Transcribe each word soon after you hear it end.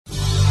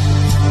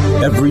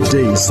Every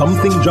day,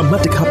 something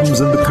dramatic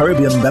happens in the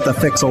Caribbean that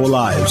affects our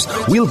lives.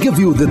 We'll give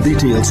you the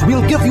details.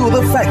 We'll give you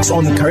the facts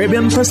on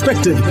Caribbean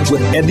Perspective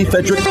with Eddie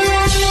Frederick.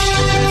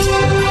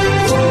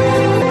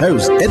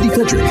 Here's Eddie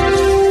Frederick.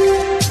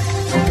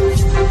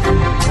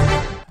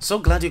 So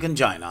glad you can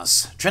join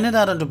us.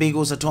 Trinidad and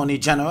Tobago's Attorney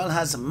General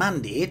has a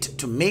mandate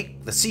to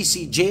make the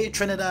CCJ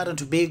Trinidad and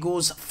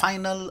Tobago's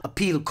final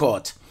appeal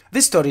court.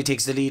 This story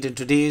takes the lead in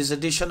today's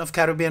edition of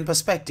Caribbean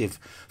Perspective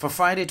for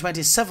Friday,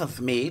 27th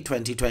May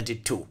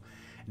 2022.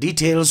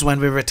 Details when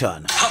we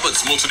return.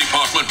 Hubbard's Motor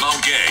Department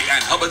Mount Gay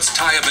and Hubbard's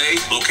Tire Bay,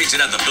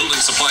 located at the Building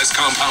Supplies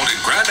compound in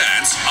Grand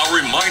Anse, are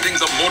reminding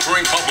the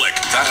motoring public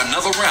that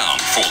another round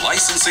for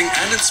licensing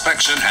and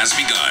inspection has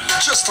begun.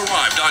 Just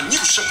arrived on new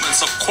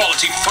shipments of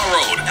quality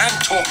furrowed and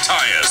torque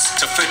tires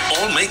to fit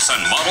all makes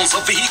and models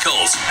of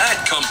vehicles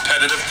at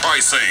competitive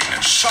pricing.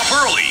 Shop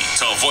early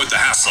to avoid the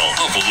hassle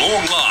of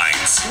long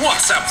lines.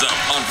 WhatsApp them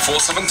on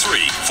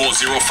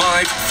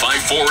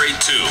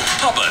 473-405-5482.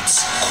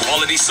 Hubbard's,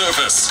 quality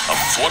service,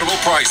 affordable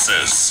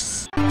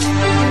prices.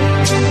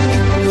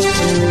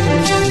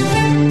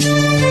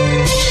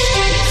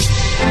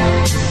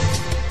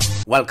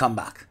 Welcome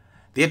back.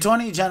 The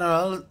Attorney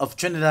General of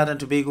Trinidad and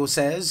Tobago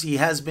says he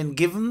has been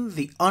given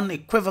the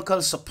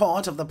unequivocal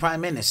support of the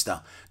Prime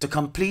Minister to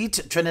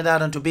complete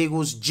Trinidad and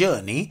Tobago's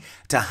journey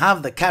to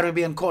have the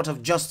Caribbean Court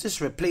of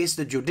Justice replace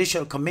the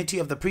Judicial Committee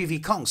of the Privy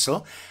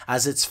Council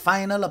as its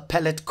final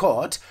appellate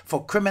court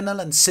for criminal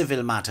and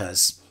civil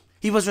matters.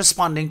 He was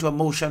responding to a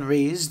motion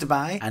raised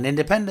by an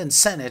independent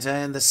senator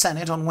in the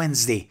Senate on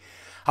Wednesday.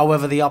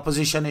 However, the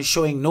opposition is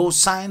showing no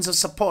signs of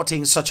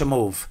supporting such a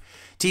move.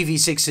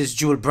 TV6's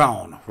Jewel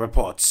Brown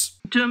reports.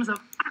 In terms of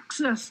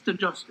access to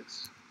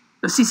justice,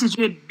 the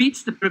CCJ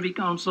beats the Privy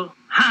Council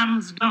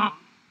hands down.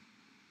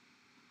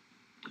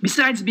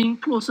 Besides being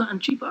closer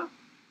and cheaper,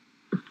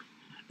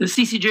 the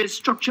CCJ's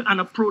structure and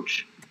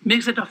approach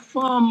makes it a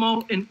far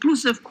more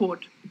inclusive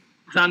court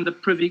than the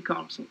Privy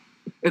Council.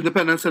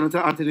 Independent Senator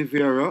Anthony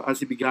Vieira, as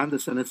he began the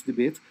Senate's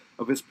debate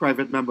of his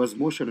private member's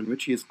motion in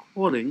which he is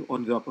calling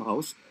on the upper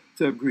house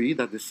to agree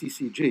that the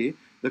CCJ,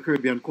 the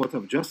Caribbean Court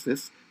of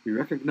Justice, be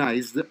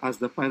recognized as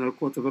the final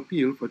court of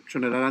appeal for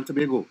Trinidad and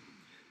Tobago.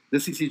 The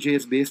CCJ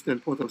is based in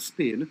Port of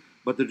Spain,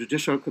 but the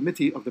Judicial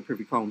Committee of the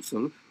Privy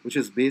Council, which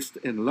is based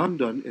in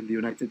London in the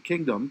United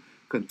Kingdom,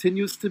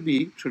 continues to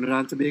be Trinidad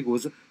and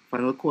Tobago's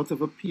final court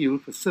of appeal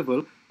for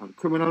civil and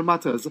criminal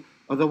matters,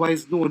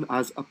 otherwise known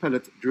as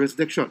appellate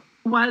jurisdiction.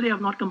 While they have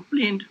not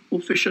complained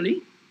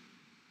officially,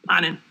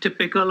 and in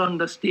typical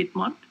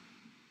understatement,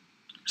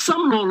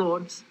 some law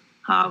lords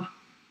have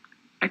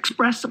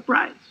expressed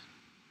surprise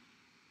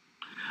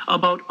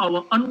about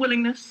our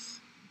unwillingness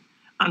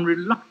and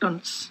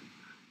reluctance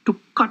to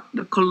cut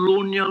the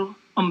colonial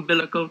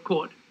umbilical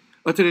cord.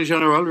 Attorney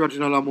General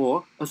Reginald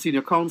Amor, a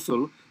senior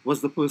counsel,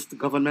 was the first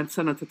government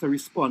senator to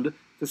respond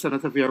to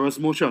Senator Vieira's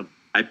motion.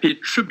 I pay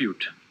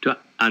tribute to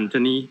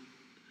Anthony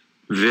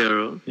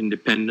Vieira,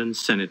 independent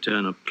senator,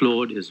 and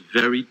applaud his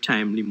very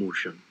timely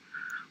motion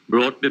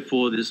brought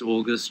before this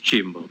august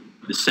chamber,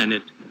 the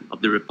Senate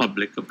of the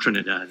Republic of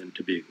Trinidad and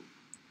Tobago.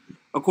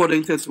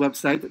 According to its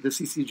website, the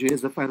CCJ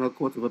is the final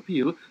court of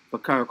appeal for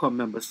CARICOM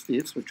member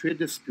states for trade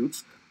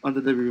disputes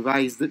under the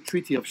revised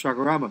Treaty of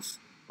Chaguaramas.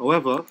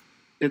 However,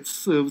 it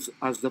serves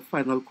as the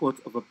final court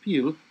of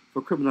appeal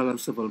for criminal and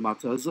civil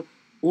matters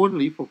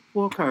only for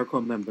 4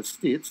 CARICOM member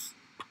states: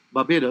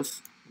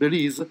 Barbados,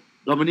 Belize,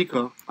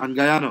 Dominica, and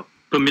Guyana.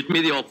 Permit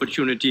me the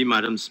opportunity,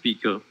 Madam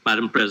Speaker,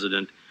 Madam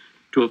President,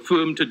 to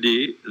affirm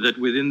today that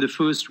within the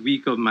first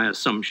week of my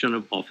assumption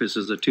of office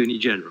as Attorney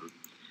General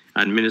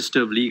and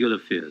Minister of Legal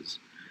Affairs,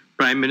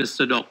 Prime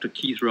Minister Dr.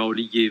 Keith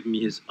Rowley gave me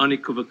his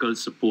unequivocal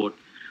support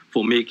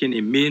for making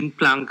a main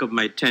plank of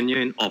my tenure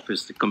in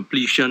office the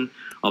completion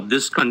of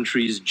this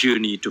country's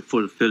journey to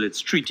fulfill its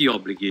treaty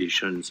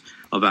obligations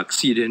of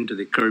acceding to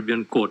the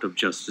Caribbean Court of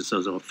Justice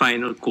as our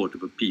final court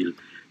of appeal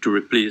to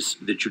replace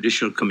the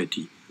Judicial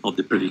Committee of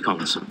the Privy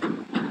Council.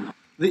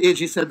 The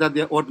AG said that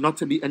there ought not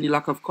to be any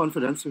lack of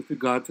confidence with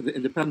regard to the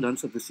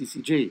independence of the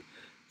CCJ.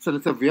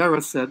 Senator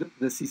Vieira said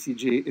the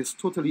CCJ is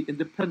totally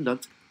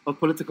independent of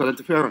political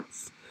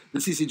interference. The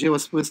CCJ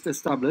was first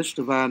established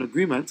via an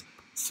agreement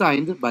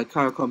signed by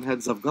CARICOM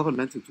heads of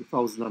government in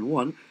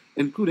 2001,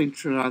 including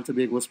Trinidad and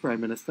Tobago's Prime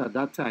Minister at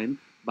that time,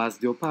 Bas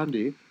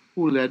Diopande,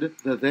 who led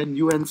the then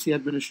UNC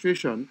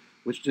administration,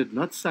 which did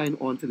not sign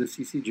on to the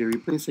CCJ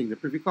replacing the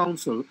Privy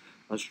Council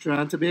as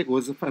Trinidad and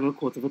Tobago's final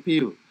court of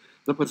appeal.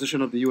 The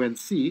position of the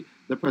UNC,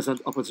 the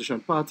present opposition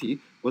party,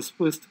 was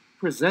first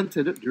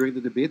presented during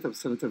the debate of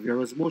Senator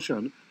Vieira's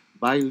motion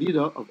by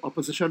leader of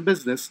opposition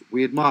business,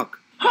 Wade Mark.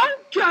 How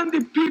can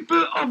the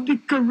people of the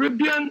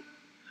Caribbean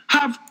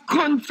have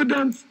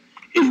confidence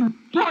in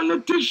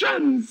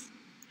politicians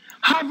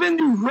having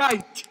the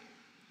right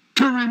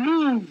to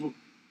remove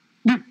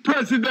the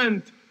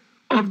president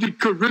of the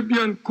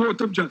Caribbean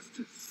Court of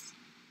Justice?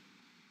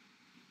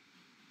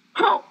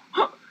 How?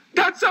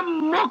 That's a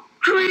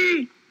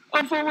mockery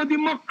of our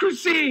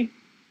democracy.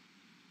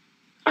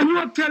 And you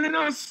are telling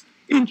us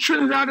in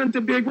Trinidad and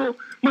Tobago,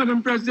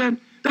 Madam President,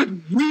 that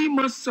we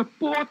must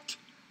support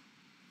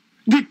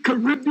the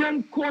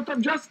Caribbean Court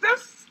of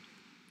Justice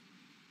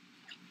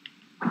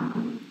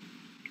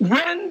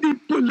when the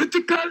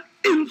political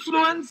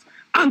influence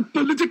and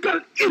political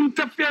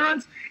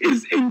interference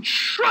is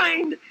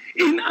enshrined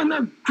in an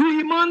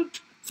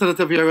agreement.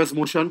 Senator Vieira's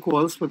motion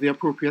calls for the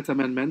appropriate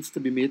amendments to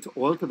be made to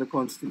alter the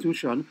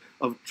Constitution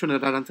of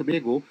Trinidad and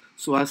Tobago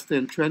so as to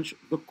entrench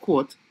the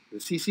court, the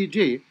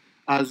CCJ,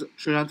 as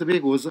Trinidad and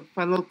Tobago's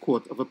final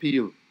court of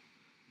appeal.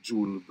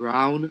 Jewel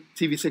Brown,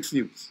 TV6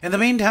 News. In the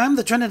meantime,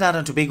 the Trinidad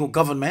and Tobago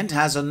government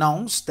has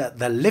announced that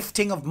the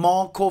lifting of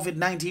more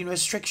COVID-19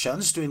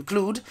 restrictions to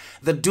include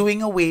the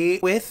doing away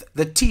with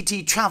the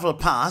TT travel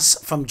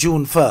pass from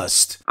June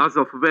 1st. As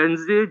of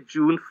Wednesday,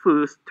 June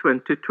 1st,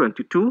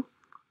 2022,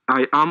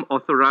 I am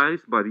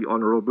authorized by the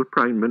Honorable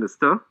Prime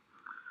Minister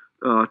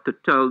to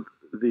tell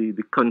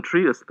the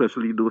country,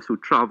 especially those who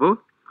travel,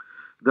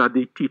 that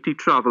the TT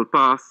travel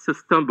pass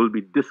system will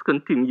be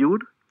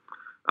discontinued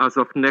as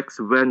of next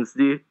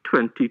Wednesday,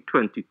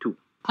 2022.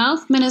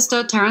 Health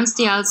Minister Terence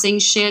Singh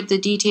shared the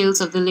details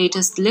of the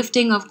latest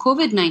lifting of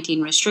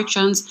COVID-19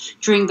 restrictions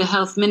during the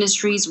Health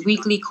Ministry's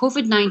weekly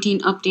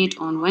COVID-19 update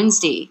on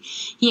Wednesday.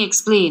 He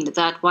explained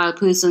that while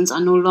persons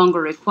are no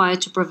longer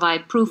required to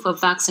provide proof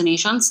of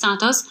vaccination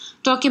status,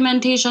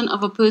 documentation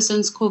of a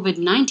person's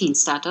COVID-19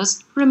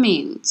 status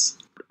remains.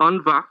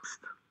 Unvaxxed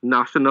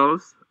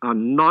nationals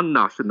and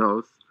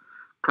non-nationals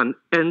can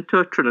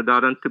enter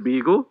Trinidad and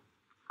Tobago,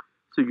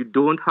 so you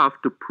don't have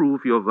to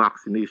prove your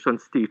vaccination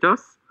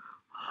status.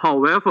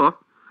 However,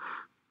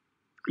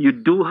 you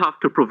do have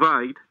to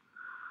provide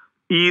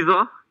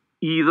either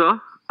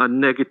a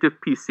negative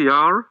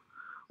PCR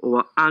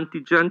or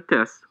antigen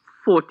test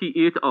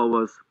 48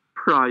 hours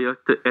prior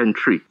to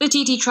entry. The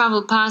TT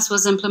Travel Pass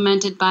was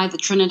implemented by the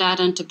Trinidad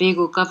and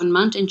Tobago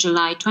government in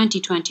July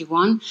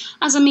 2021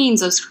 as a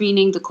means of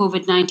screening the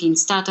COVID-19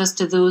 status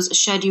to those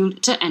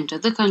scheduled to enter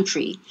the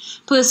country.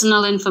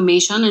 Personal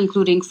information,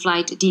 including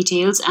flight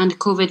details and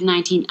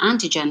COVID-19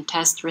 antigen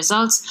test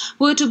results,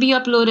 were to be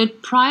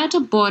uploaded prior to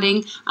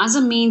boarding as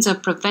a means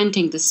of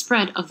preventing the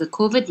spread of the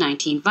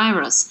COVID-19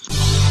 virus.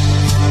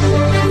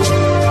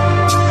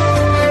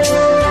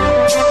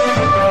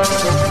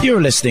 You're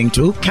listening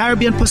to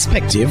Caribbean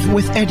Perspective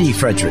with Eddie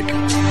Frederick.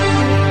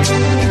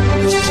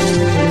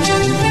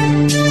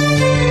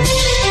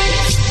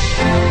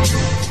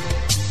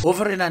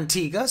 Over in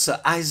Antigua,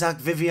 Sir Isaac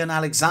Vivian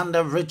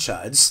Alexander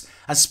Richards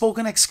has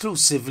spoken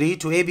exclusively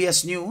to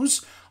ABS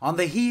News on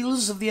the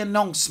heels of the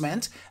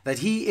announcement that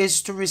he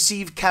is to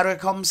receive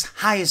CARICOM's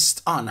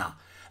highest honor,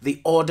 the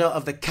Order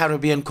of the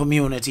Caribbean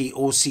Community,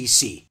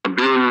 OCC.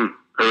 Being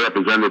a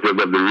representative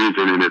of the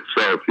region in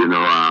itself,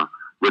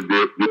 with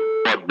the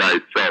report by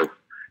itself,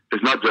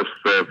 it's not just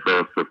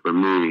for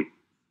me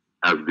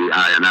as the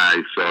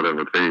I sort of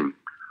a thing,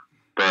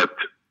 but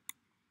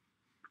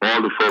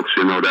all the folks,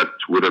 that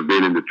would have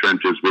been in the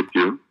trenches with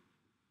you.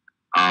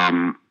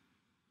 I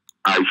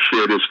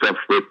share this stuff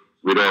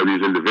with all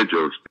these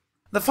individuals.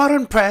 The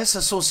Foreign Press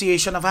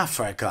Association of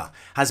Africa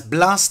has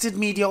blasted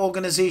media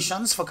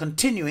organizations for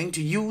continuing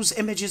to use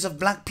images of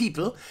black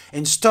people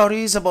in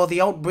stories about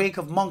the outbreak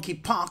of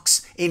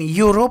monkeypox in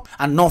Europe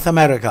and North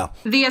America.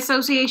 The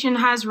association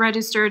has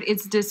registered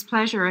its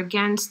displeasure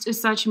against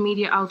such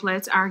media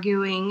outlets,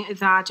 arguing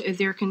that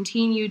their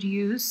continued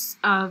use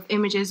of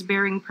images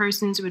bearing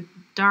persons with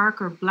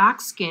dark or black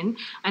skin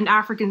and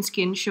African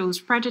skin shows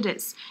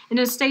prejudice. In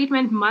a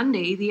statement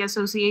Monday, the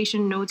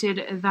association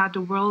noted that the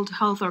World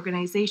Health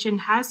Organization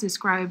has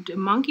described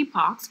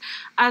monkeypox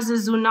as a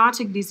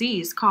zoonotic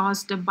disease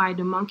caused by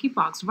the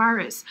monkeypox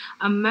virus,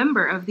 a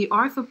member of the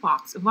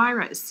orthopox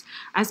virus.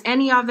 As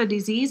any other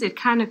disease, it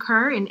can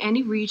occur in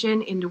any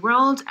region in the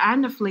world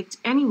and afflict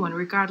anyone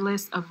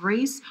regardless of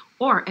race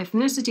or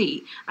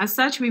ethnicity. As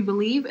such, we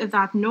believe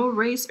that no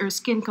race or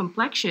skin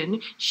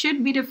complexion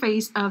should be the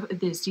face of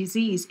this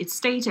disease, it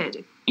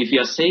stated. If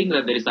you are saying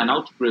that there is an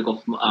outbreak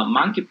of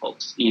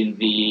monkeypox in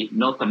the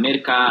North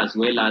America as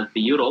well as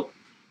the Europe,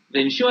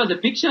 then show us the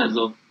pictures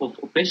of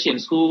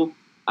patients who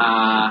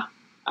are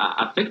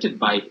affected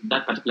by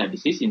that particular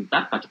disease in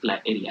that particular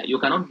area. You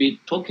cannot be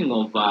talking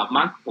of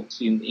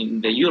monkeypox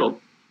in the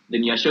Europe,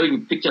 then you are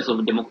showing pictures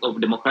of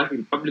Democratic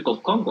Republic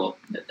of Congo.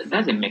 That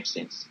doesn't make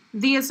sense.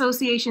 The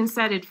association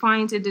said it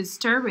finds it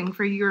disturbing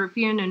for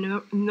European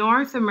and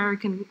North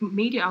American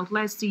media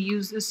outlets to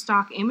use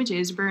stock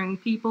images bearing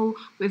people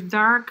with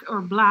dark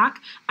or black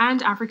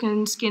and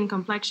African skin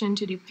complexion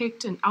to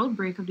depict an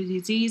outbreak of the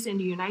disease in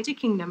the United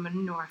Kingdom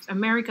and North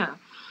America.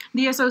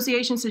 The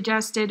association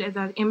suggested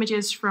that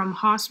images from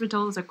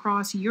hospitals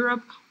across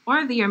Europe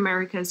or the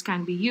Americas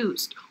can be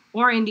used,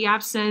 or in the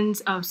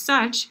absence of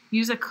such,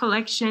 use a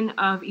collection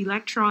of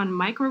electron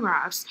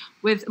micrographs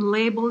with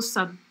labeled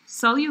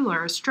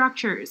subcellular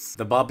structures.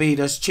 The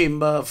Barbados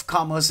Chamber of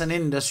Commerce and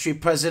Industry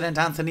President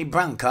Anthony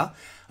Branca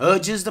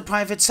urges the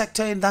private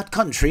sector in that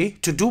country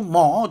to do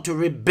more to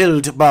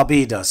rebuild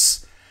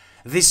Barbados.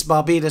 This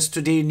Barbados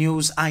Today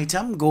news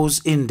item goes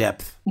in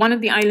depth. One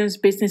of the island's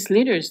business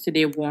leaders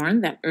today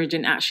warned that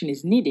urgent action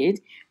is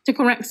needed to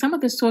correct some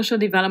of the social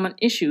development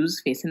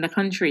issues facing the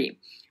country.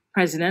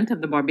 President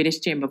of the Barbados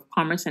Chamber of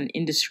Commerce and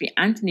Industry,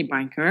 Anthony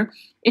Branker,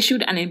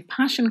 issued an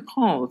impassioned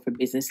call for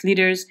business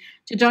leaders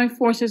to join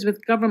forces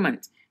with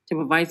government to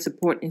provide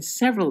support in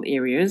several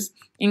areas,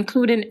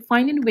 including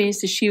finding ways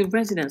to shield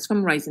residents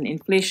from rising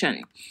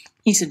inflation.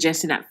 He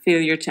suggested that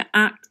failure to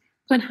act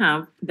could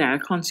have dire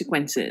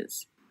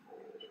consequences.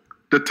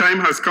 The time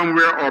has come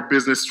where our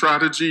business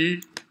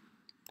strategy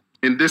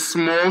in this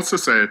small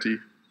society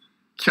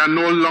can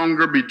no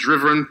longer be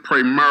driven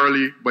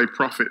primarily by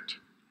profit.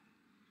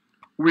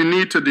 We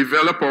need to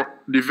develop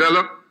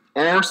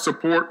or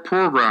support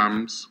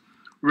programs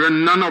where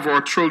none of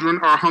our children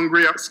are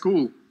hungry at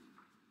school.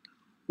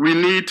 We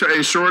need to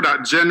ensure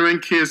that genuine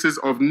cases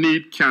of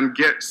need can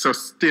get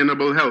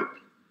sustainable help.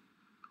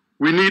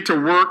 We need to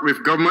work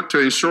with government to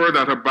ensure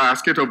that a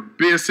basket of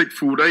basic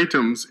food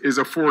items is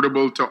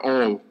affordable to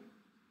all.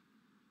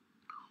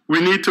 We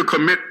need to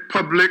commit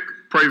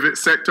public-private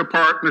sector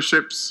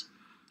partnerships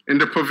in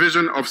the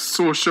provision of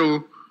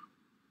social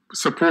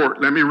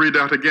support. Let me read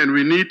that again.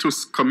 We need to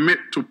commit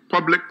to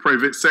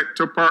public-private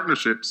sector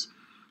partnerships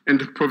in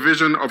the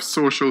provision of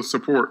social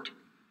support.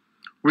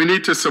 We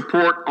need to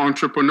support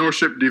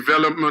entrepreneurship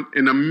development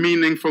in a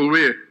meaningful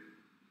way.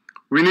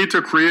 We need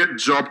to create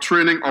job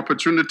training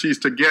opportunities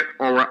to get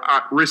our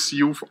at-risk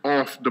youth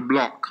off the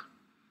block.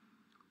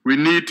 We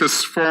need to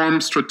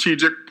form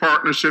strategic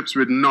partnerships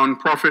with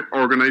nonprofit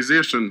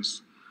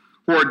organizations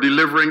who are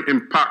delivering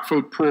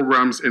impactful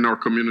programs in our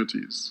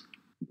communities.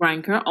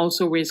 Branker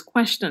also raised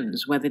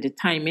questions whether the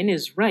timing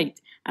is right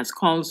as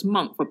calls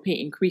mount for pay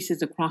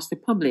increases across the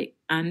public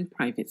and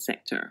private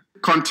sector.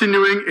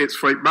 Continuing its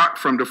fight back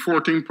from the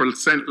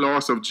 14%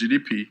 loss of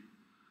GDP,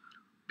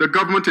 the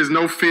government is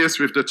now faced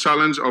with the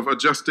challenge of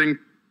adjusting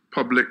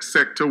public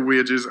sector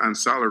wages and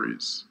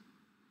salaries.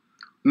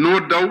 No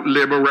doubt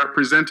labor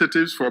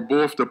representatives for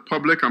both the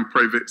public and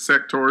private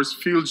sectors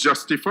feel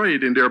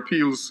justified in their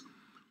appeals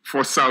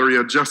for salary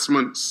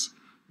adjustments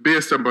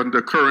based upon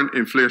the current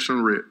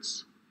inflation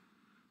rates.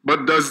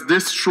 But does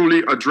this truly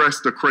address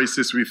the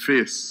crisis we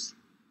face?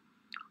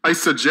 I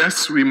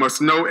suggest we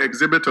must now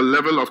exhibit a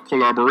level of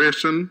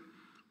collaboration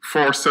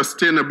for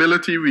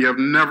sustainability we have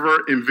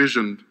never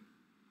envisioned.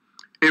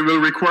 It will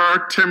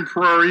require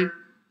temporary,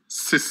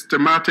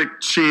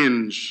 systematic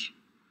change.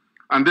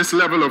 And this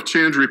level of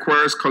change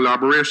requires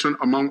collaboration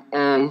among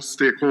all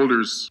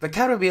stakeholders. The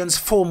Caribbean's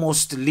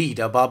foremost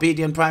leader,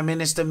 Barbadian Prime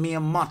Minister Mia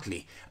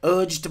Mottley,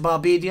 urged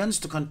Barbadians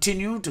to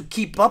continue to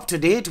keep up to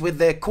date with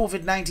their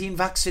COVID-19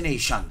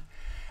 vaccination.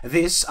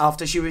 This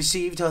after she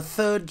received her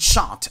third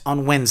shot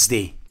on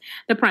Wednesday.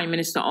 The Prime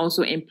Minister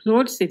also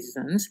implored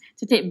citizens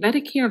to take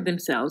better care of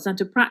themselves and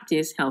to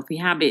practice healthy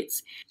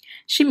habits.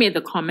 She made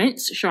the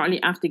comments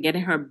shortly after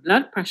getting her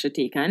blood pressure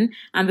taken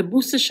and the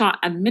booster shot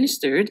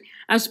administered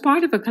as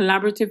part of a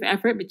collaborative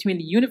effort between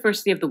the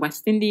University of the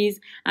West Indies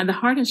and the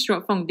Heart and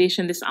Stroke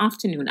Foundation this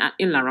afternoon at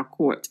Illawarra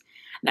Court.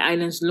 The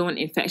island's lone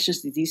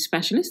infectious disease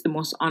specialist, the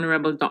Most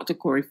Honorable Dr.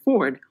 Corey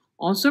Ford,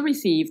 also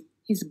received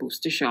his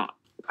booster shot.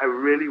 I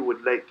really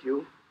would like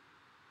you,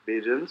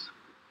 Bajans,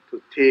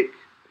 to take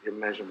your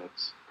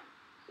measurements.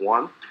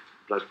 1,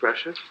 blood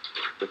pressure,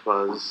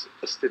 because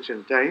a stitch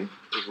in time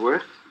is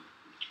worth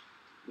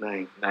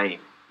 9. 9,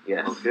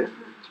 yes. Okay.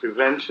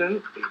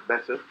 Prevention is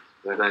better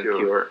than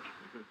cure.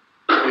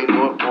 We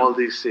know all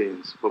these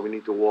things, but we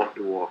need to walk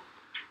the walk.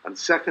 And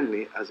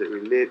secondly, as it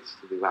relates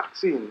to the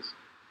vaccines,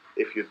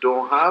 if you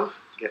don't have,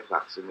 get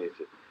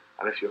vaccinated.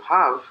 And if you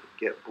have,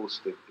 get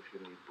boosted if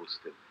you need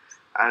boosted.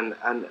 And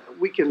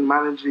we can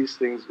manage these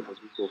things as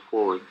we go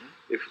forward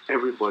if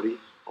everybody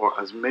or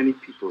as many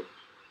people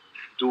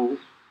do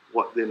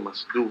what they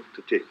must do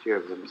to take care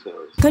of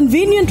themselves.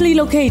 Conveniently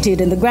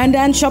located in the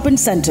Grand Shopping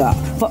Center,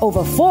 for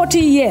over 40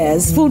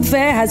 years, Food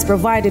Fair has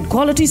provided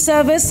quality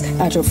service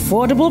at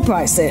affordable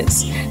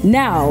prices.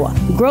 Now,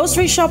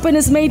 grocery shopping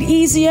is made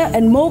easier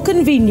and more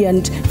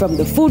convenient from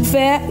the Food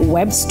Fair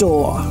web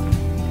store.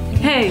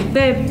 Hey,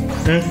 babe.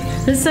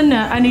 Listen,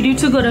 I need you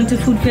to go down to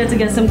Food Fair to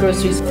get some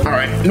groceries. All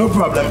right, no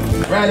problem.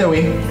 Right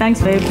away. Thanks,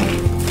 babe.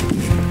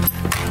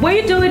 What are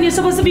you doing? You're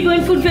supposed to be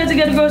going Food Fair to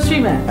get a grocery,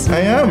 man.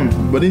 I am,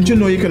 but didn't you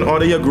know you can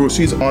order your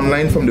groceries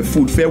online from the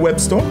Food Fair web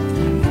store?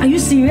 Are you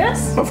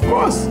serious? Of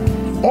course.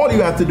 All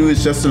you have to do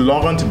is just to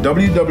log on to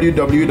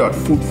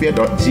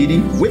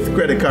www.foodfair.gd with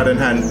credit card in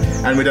hand,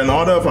 and with an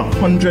order of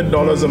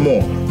 $100 or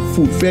more,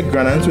 Food Fair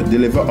Grandans will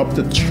deliver up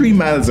to 3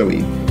 miles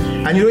away.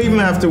 And you don't even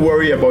have to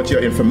worry about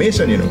your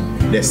information, you know.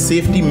 Their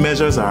safety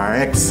measures are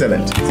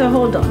excellent. So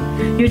hold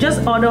on. You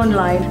just order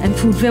online and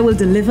Food Fair will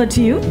deliver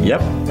to you?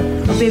 Yep.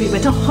 Oh, baby,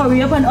 better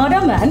hurry up and order,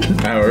 man.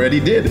 I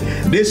already did.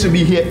 They should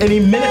be here any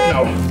minute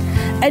now.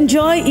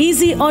 Enjoy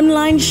easy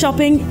online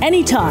shopping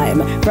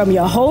anytime from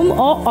your home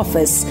or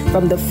office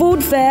from the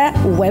Food Fair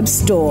web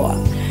store.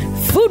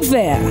 Food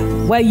Fair,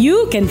 where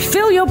you can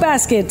fill your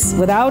baskets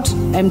without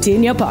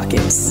emptying your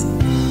pockets.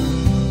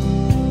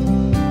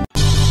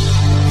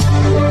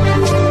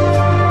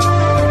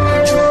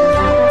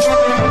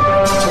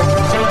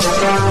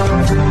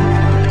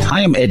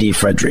 I am Eddie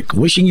Frederick,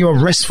 wishing you a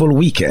restful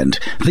weekend.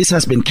 This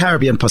has been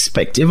Caribbean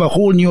Perspective, a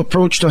whole new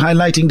approach to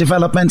highlighting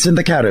developments in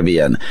the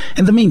Caribbean.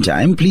 In the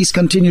meantime, please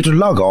continue to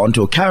log on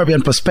to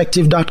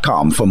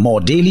CaribbeanPerspective.com for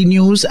more daily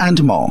news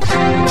and more.